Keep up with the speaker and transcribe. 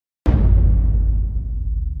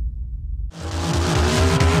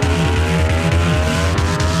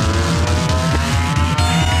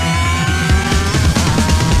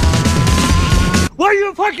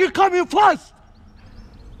coming fast!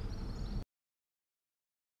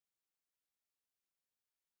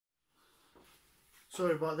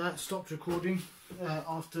 Sorry about that, stopped recording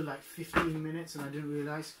after like 15 minutes and I didn't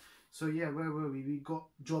realise. So yeah, where were we? We got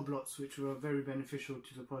job lots which were very beneficial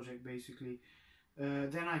to the project basically.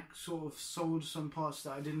 Then I sort of sold some parts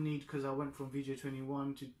that I didn't need because I went from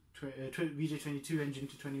VJ21 to VJ22 engine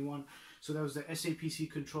to 21. So there was the SAPC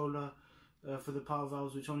controller for the power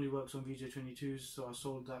valves which only works on VJ22s, so I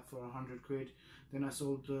sold that for 100 quid. Then I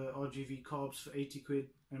sold the RGV carbs for 80 quid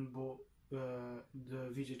and bought the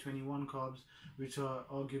VJ21 carbs, which are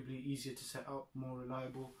arguably easier to set up, more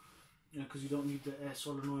reliable, because you don't need the air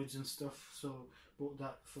solenoids and stuff. So bought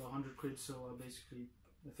that for 100 quid, so I basically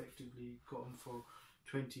effectively got them for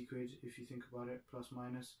 20 quid if you think about it, plus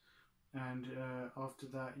minus. And after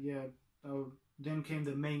that, yeah, then came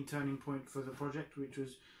the main turning point for the project, which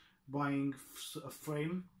was buying a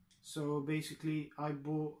frame. So basically I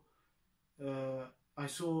bought I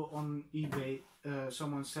saw on eBay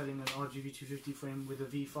someone selling an RGV 250 frame with a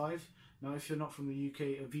V5. Now if you're not from the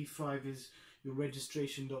UK, a V5 is your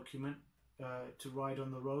registration document to ride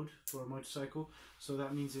on the road for a motorcycle. So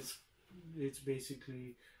that means it's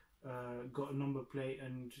basically got a number plate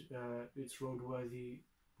and it's roadworthy,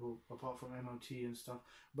 well, apart from MOT and stuff.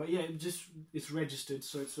 But yeah, it's registered,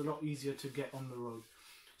 so it's a lot easier to get on the road.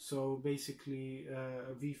 So basically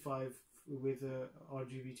a V5 with a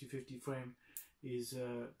RGV 250 frame is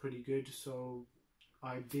pretty good, so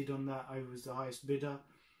I bid on that. I was the highest bidder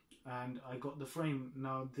and I got the frame.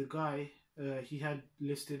 Now the guy, he had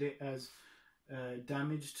listed it as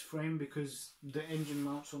damaged frame because the engine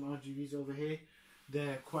mounts on RGVs over here,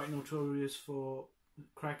 they're quite notorious for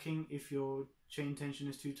cracking if your chain tension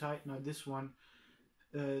is too tight. Now this one,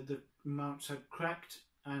 the mounts had cracked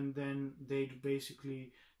and then they'd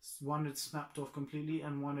basically, one had snapped off completely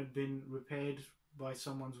and one had been repaired by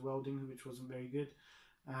someone's welding, which wasn't very good.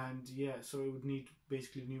 And yeah, so it would need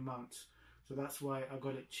basically new mounts. So that's why I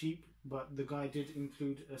got it cheap, but the guy did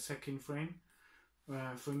include a second frame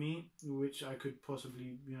for me, which I could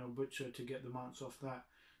possibly, you know, butcher to get the mounts off that.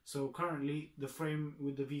 So currently the frame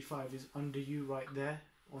with the V5 is under you right there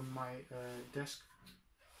on my desk,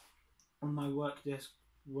 on my work desk,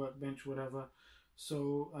 workbench, whatever.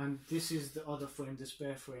 So, and this is the other frame, the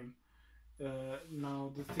spare frame.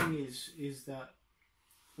 Now the thing is that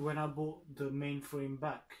when I bought the main frame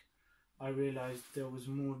back, I realized there was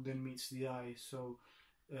more than meets the eye. So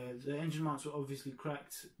the engine mounts were obviously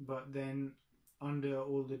cracked, but then under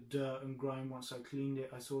all the dirt and grime, once I cleaned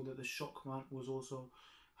it, I saw that the shock mount was also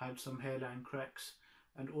had some hairline cracks,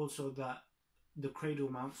 and also that the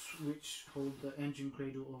cradle mounts, which hold the engine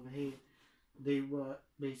cradle over here, they were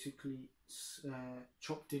basically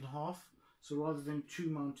chopped in half. So rather than two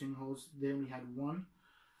mounting holes, they only had one.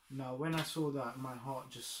 Now when I saw that, my heart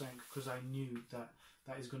just sank, because I knew that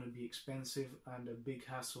that is going to be expensive and a big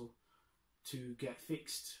hassle to get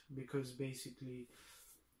fixed, because basically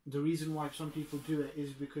the reason why some people do it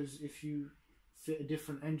is because if you fit a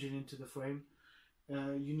different engine into the frame,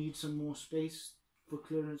 you need some more space for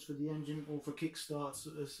clearance for the engine or for kickstarts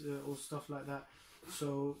or stuff like that.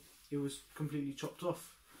 So it was completely chopped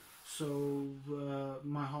off. So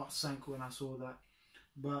my heart sank when I saw that.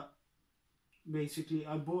 But basically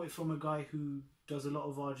I bought it from a guy who does a lot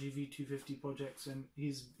of RGV 250 projects, and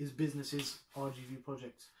his business is RGV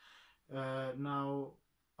projects. Now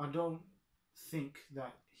I don't think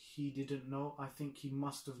that he didn't know. I think he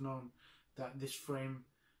must have known that this frame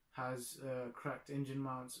has cracked engine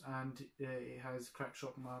mounts, and it has cracked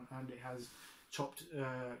shock mount, and it has chopped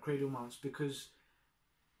cradle mounts, because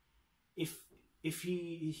if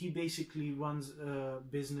he basically runs a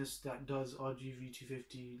business that does RGV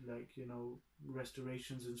 250, like, you know,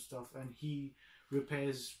 restorations and stuff, and he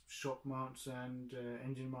repairs shock mounts and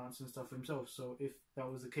engine mounts and stuff himself. So if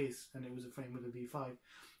that was the case and it was a frame with a V5,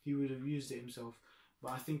 he would have used it himself.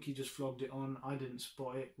 But I think he just flogged it on. I didn't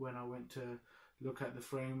spot it when I went to look at the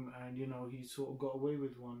frame, and you know, he sort of got away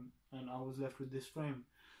with one and I was left with this frame.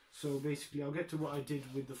 So basically I'll get to what I did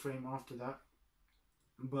with the frame after that.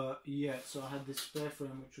 But yeah, so I had this spare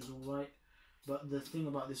frame which was alright, but the thing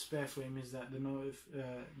about this spare frame is that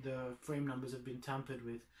the frame numbers have been tampered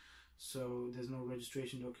with, so there's no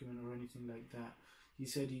registration document or anything like that. He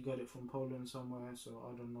said he got it from Poland somewhere, so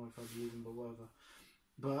I don't know if I believe him, but whatever.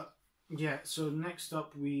 But yeah, so next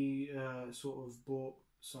up we sort of bought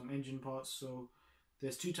some engine parts. So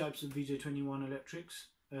there's two types of VJ21 electrics.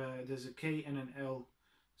 There's a K and an L.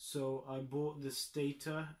 So I bought the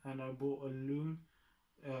stator and I bought a loom.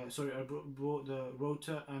 Sorry, I bought the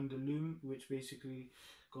rotor and the loom, which basically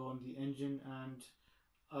go on the engine, and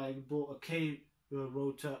I bought a K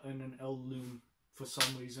rotor and an L loom for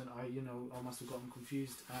some reason. I must have gotten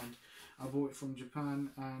confused, and I bought it from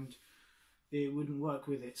Japan, and it wouldn't work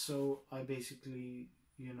with it. So I basically,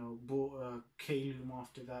 bought a K loom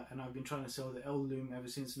after that, and I've been trying to sell the L loom ever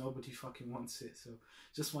since. Nobody fucking wants it, so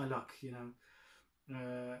just my luck,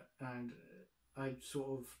 and I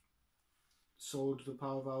sort of sold the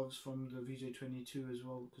power valves from the VJ22 as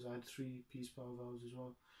well, because I had 3-piece power valves as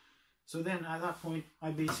well. So then at that point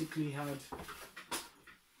I basically had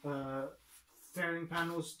fairing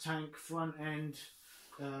panels, tank, front end,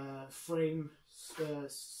 frame,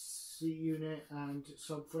 seat unit and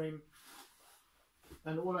subframe,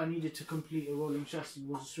 and all I needed to complete a rolling chassis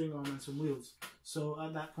was a swing arm and some wheels. So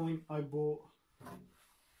at that point I bought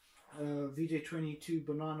a VJ22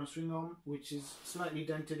 banana swing arm, which is slightly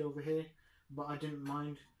dented over here, but I didn't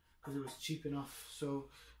mind because it was cheap enough. So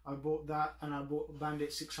I bought that, and I bought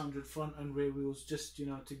Bandit 600 front and rear wheels just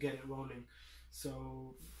to get it rolling.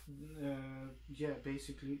 So yeah,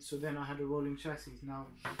 basically, so then I had a rolling chassis. Now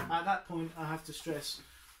at that point I have to stress,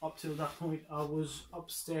 up till that point I was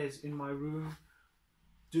upstairs in my room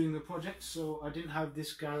doing the project, so I didn't have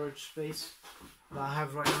this garage space that I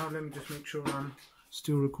have right now. Let me just make sure I'm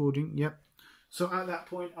still recording. Yep. So at that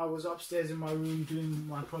point I was upstairs in my room doing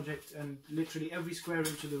my project, and literally every square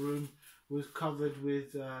inch of the room was covered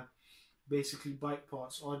with basically bike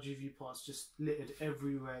parts, RGV parts, just littered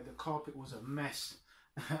everywhere. The carpet was a mess.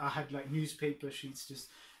 I had like newspaper sheets just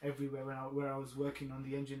everywhere where I was working on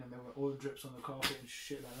the engine, and there were oil drips on the carpet and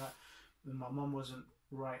shit like that. And my mum wasn't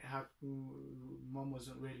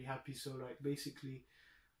really happy. So like basically,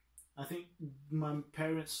 I think my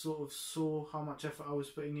parents sort of saw how much effort I was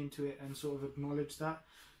putting into it and sort of acknowledged that.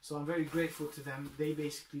 So I'm very grateful to them. They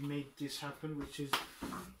basically made this happen,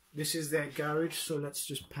 this is their garage. So let's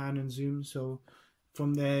just pan and zoom. So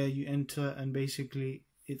from there you enter, and basically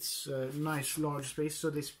it's a nice large space. So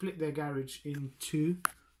they split their garage in two.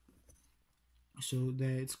 So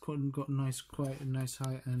there it's got quite a nice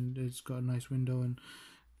height, and it's got a nice window. And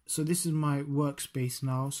so this is my workspace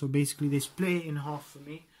now. So basically they split it in half for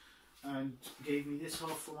me and gave me this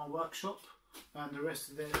half for my workshop, and the rest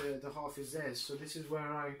of the half is theirs. So this is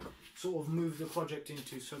where I sort of moved the project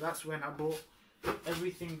into. So that's when I brought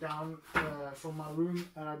everything down from my room,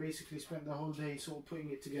 and I basically spent the whole day sort of putting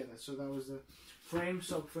it together. So that was the frame,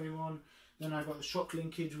 subframe on, then I got the shock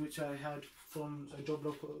linkage, which I had from a job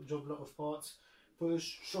lot of parts, put the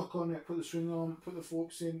shock on it, put the swing on, put the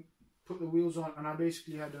forks in, put the wheels on, and I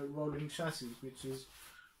basically had a rolling chassis, which is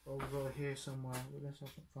over here somewhere. Let's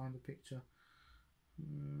find the picture.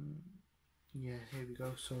 Yeah, here we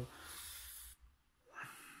go. So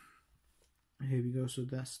here we go. So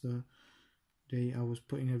that's the day I was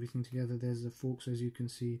putting everything together. There's the forks, as you can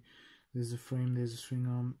see. There's the frame, there's a swing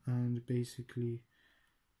arm, and basically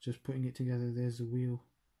just putting it together. There's the wheel,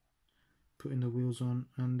 putting the wheels on,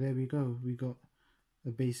 and there we go. We got a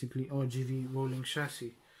basically RGV rolling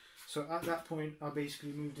chassis. So at that point I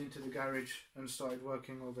basically moved into the garage and started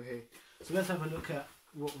working over here. So let's have a look at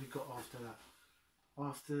what we got after that.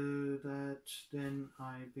 After that, then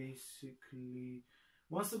I basically,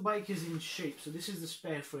 once the bike is in shape, so this is the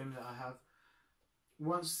spare frame that I have.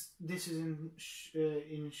 Once this is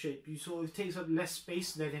in shape, you sort of, it takes up less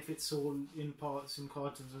space than if it's all in parts and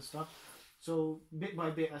cartons and stuff. So bit by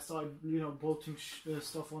bit I started bolting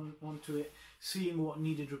stuff onto it, seeing what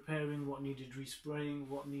needed repairing, what needed respraying,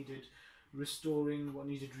 what needed restoring, what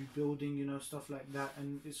needed rebuilding, stuff like that.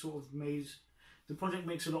 And it sort of the project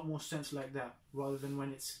makes a lot more sense like that, rather than when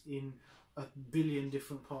it's in a billion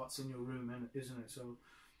different parts in your room, isn't it? So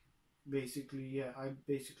basically, yeah, I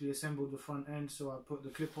basically assembled the front end. So I put the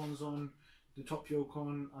clip-ons on, the top yoke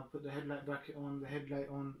on, I put the headlight bracket on, the headlight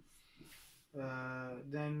on.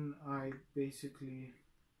 Then I basically,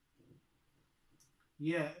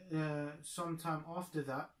 sometime after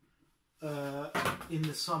that, in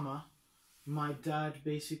the summer, my dad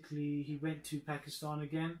basically, he went to Pakistan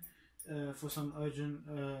again for some urgent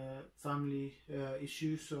family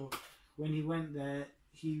issue. So when he went there,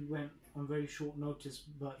 he went on very short notice,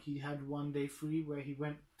 but he had one day free where he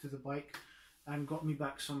went to the bike and got me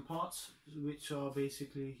back some parts, which are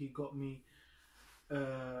basically, he got me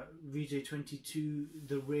VJ22,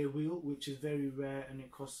 the rear wheel, which is very rare, and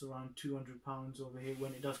it costs around £200 over here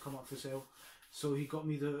when it does come up for sale. So he got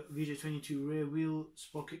me the VJ22 rear wheel,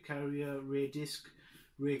 sprocket carrier, rear disc,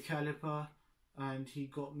 rear caliper, and he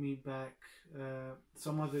got me back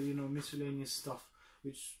some other miscellaneous stuff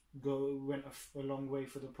which went a long way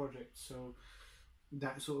for the project. So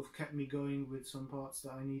that sort of kept me going with some parts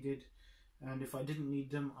that I needed, and if I didn't need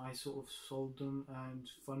them I sort of sold them and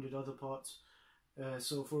funded other parts.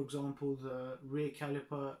 So for example, the rear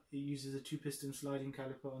caliper, it uses a 2-piston sliding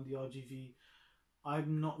caliper on the RGV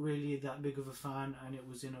I'm not really that big of a fan, and it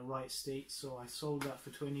was in a right state, so I sold that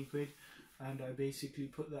for 20 quid, and I basically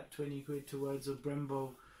put that 20 quid towards a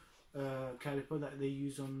Brembo caliper that they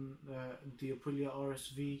use on the Aprilia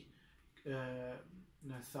RSV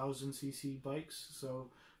 1000cc bikes. So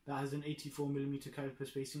that has an 84mm caliper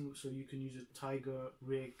spacing, so you can use a Tiger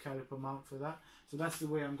rear caliper mount for that. So that's the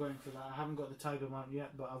way I'm going for that. I haven't got the Tiger mount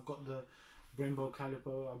yet, but I've got the Brembo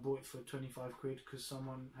caliper. I bought it for 25 quid because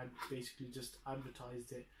someone had basically just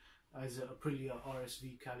advertised it as a Aprilia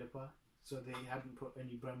RSV caliper, so they hadn't put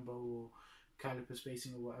any Brembo or caliper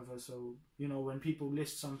spacing or whatever. So, you know, when people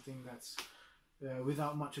list something that's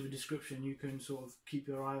without much of a description, you can sort of keep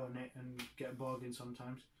your eye on it and get a bargain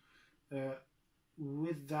sometimes.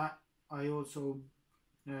 With that, I also,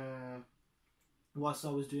 whilst I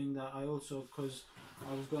was doing that, I also, because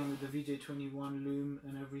I was going with the VJ21 loom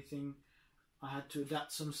and everything, I had to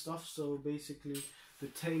adapt some stuff. So basically the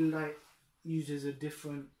tail light uses a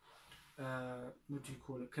different what do you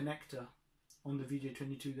call it, connector on the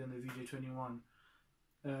VJ22 than the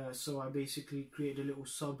VJ21. So I basically created a little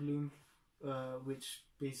sub loom which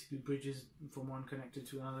basically bridges from one connector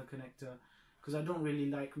to another connector, because I don't really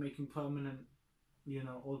like making permanent, you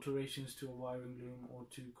know, alterations to a wiring loom or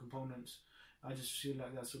to components. I just feel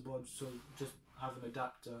like that's a bod, so just have an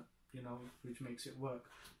adapter, you know, which makes it work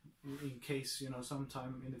in case, you know,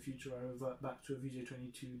 sometime in the future I revert back to a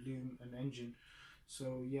VJ22 loom and engine.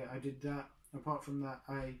 So yeah, I did that. Apart from that,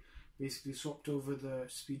 I basically swapped over the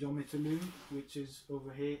speedometer loom, which is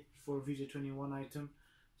over here, for a VJ21 item,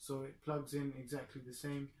 so it plugs in exactly the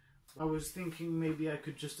same. I was thinking maybe I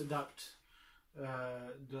could just adapt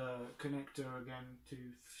the connector again to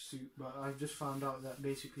suit, but I've just found out that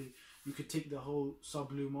basically you could take the whole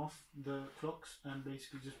sub loom off the clocks and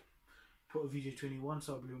basically just put a VJ21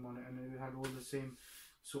 sub loom on it, and it had all the same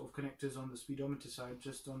sort of connectors on the speedometer side.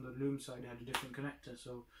 Just on the loom side it had a different connector,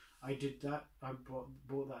 so I did that. I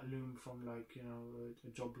bought that loom from, like, you know,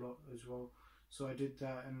 a job lot as well, so I did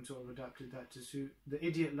that and sort of adapted that to suit. The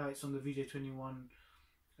idiot lights on the VJ21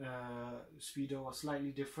 Speedo are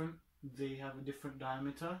slightly different. They have a different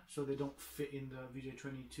diameter, so they don't fit in the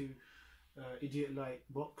VJ22 idiot light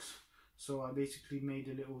box. So I basically made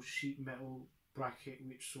a little sheet metal bracket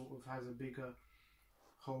which sort of has a bigger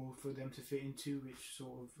hole for them to fit into, which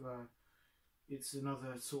sort of it's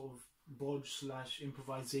another sort of bodge slash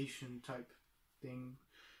improvisation type thing.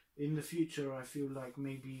 In the future I feel like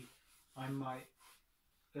maybe I might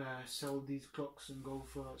sell these clocks and go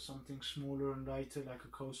for something smaller and lighter, like a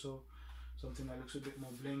Koso, something that looks a bit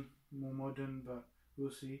more bling, more modern, but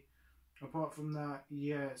we'll see. Apart from that,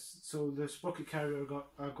 yes, so the sprocket carrier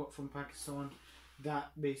I got from Pakistan,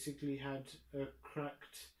 that basically had a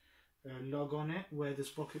cracked lug on it where the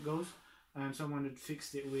sprocket goes, and someone had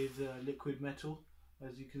fixed it with liquid metal,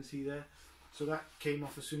 as you can see there. So that came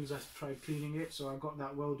off as soon as I tried cleaning it, so I got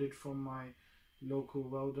that welded from my local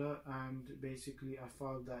welder, and basically I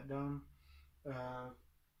filed that down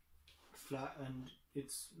flat, and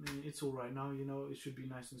it's all right now, you know, it should be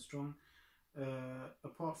nice and strong.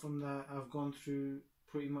 Apart from that, I've gone through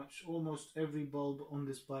pretty much almost every bulb on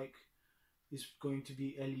this bike is going to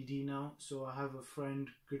be LED now. So I have a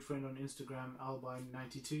good friend on Instagram,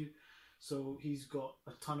 Albine92, so he's got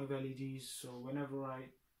a ton of LEDs, so whenever I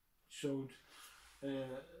showed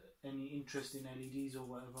any interest in LEDs or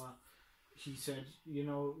whatever, he said, you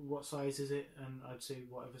know, what size is it? And I'd say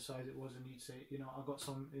whatever size it was, and he'd say, you know, I got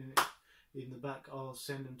some in the back, I'll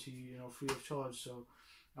send them to you, you know, free of charge. So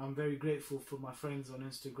I'm very grateful for my friends on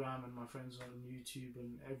Instagram and my friends on YouTube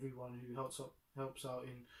and everyone who helps out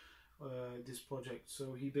in this project.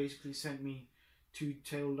 So he basically sent me 2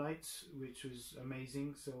 tail lights, which was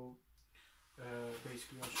amazing. So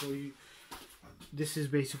basically I'll show you. This is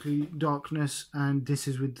basically darkness, and this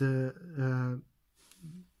is with the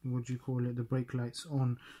what do you call it, the brake lights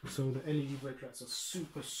on. So the LED brake lights are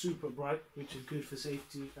super bright, which is good for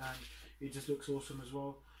safety, and it just looks awesome as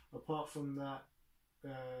well. Apart from that,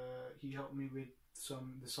 he helped me with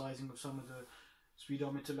the sizing of some of the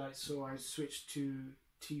speedometer lights, so I switched to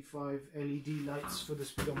T5 LED lights for the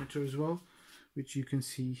speedometer as well, which you can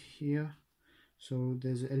see here. So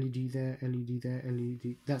there's a LED there, LED there,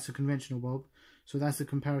 LED. That's a conventional bulb, so that's the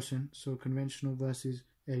comparison. So conventional versus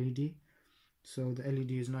LED. So the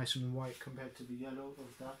LED is nice and white compared to the yellow of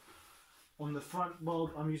that. On the front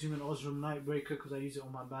bulb, I'm using an Osram night breaker because I use it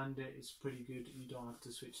on my Bandit. It's pretty good. You don't have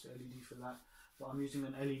to switch to LED for that. But I'm using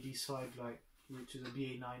an LED side light, which is a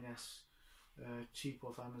BA9S, cheap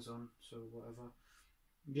off Amazon, so whatever.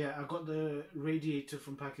 Yeah, I got the radiator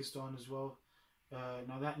from Pakistan as well.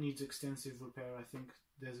 Now that needs extensive repair. I think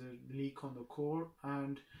there's a leak on the core,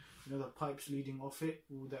 and the pipes leading off it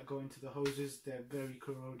that go into the hoses, they're very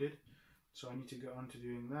corroded, so I need to get on to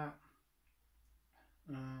doing that.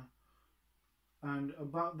 And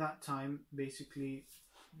about that time, basically,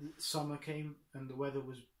 summer came and the weather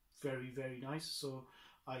was very, very nice, so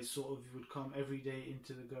I sort of would come every day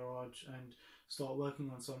into the garage and start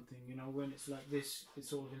working on something. When it's like this, it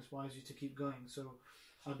sort of inspires you to keep going. So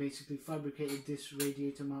I basically fabricated this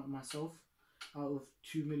radiator mount myself out of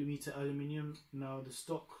 2mm aluminium. Now the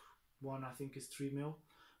stock one I think is 3mm,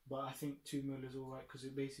 but I think 2mm is alright because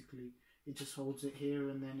it just holds it here,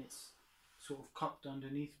 and then it's sort of cupped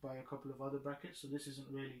underneath by a couple of other brackets, so this isn't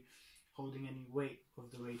really holding any weight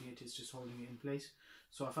of the radiator, it's just holding it in place.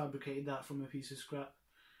 So I fabricated that from a piece of scrap.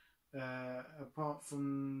 Apart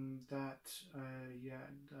from that, yeah,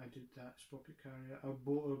 I did that sprocket carrier. I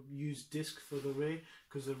bought a used disc for the rear,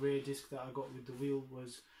 because the rear disc that I got with the wheel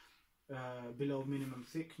was below minimum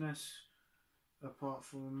thickness. Apart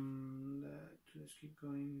from that, let's keep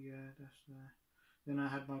going. Yeah, that's there. Then I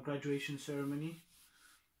had my graduation ceremony,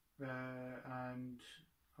 and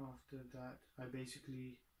after that I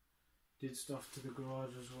basically did stuff to the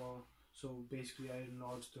garage as well. So basically I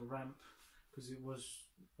enlarged the ramp, because it was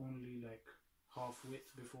only like half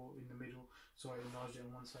width before in the middle, so I enlarged it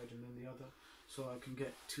on one side and then the other, so I can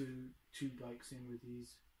get two bikes in with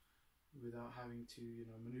these without having to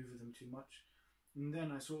maneuver them too much. And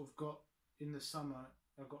then I sort of got, in the summer,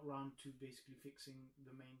 I got round to basically fixing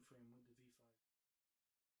the main frame with